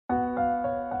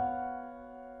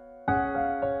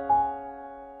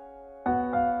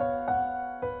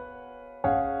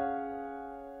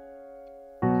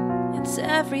It's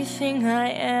everything I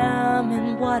am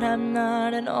and what I'm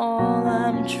not and all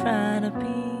I'm trying to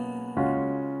be.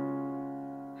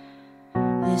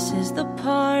 This is the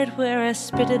part where I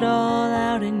spit it all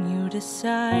out and you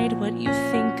decide what you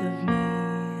think of me.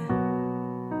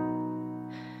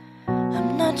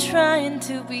 I'm not trying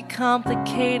to be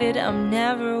complicated, I'm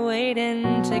never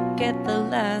waiting to get the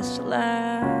last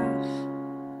laugh.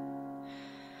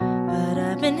 But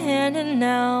I've been handing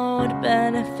out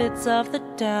benefits of the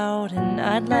doubt, and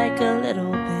I'd like a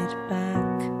little bit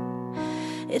back.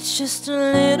 It's just a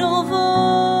little voice,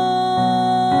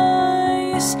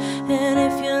 and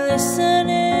if you're listening,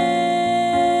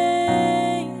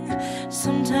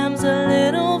 sometimes a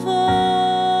little voice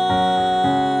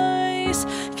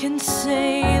can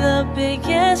say the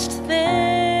biggest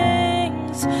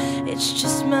things. It's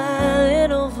just my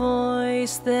little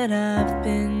voice that I've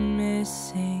been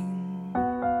missing.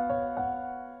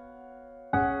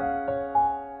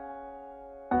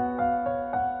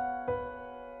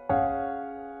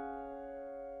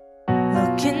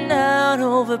 Looking out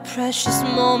over precious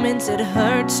moments, it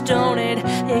hurts, don't it?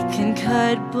 It can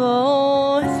cut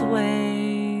both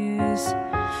ways.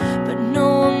 But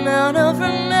no amount of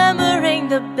remembering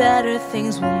the better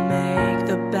things will make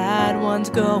the bad ones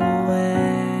go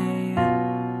away.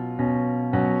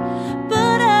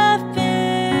 But I've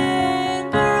been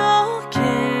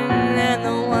broken and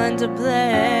the one to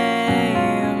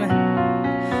blame.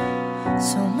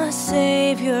 So my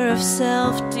savior of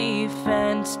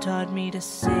self-defense taught me to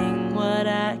sing what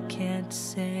I can't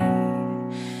say.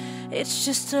 It's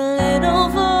just a little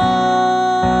voice,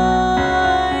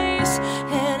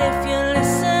 and if you're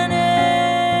listening,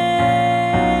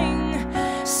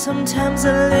 sometimes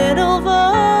a little voice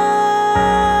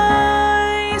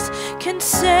can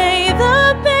say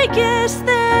the biggest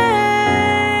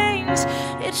things.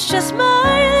 It's just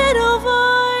my little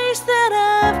voice that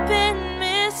I've been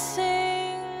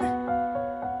missing.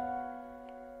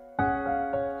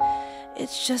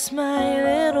 It's just my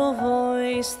little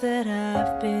voice that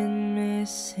I've been missing.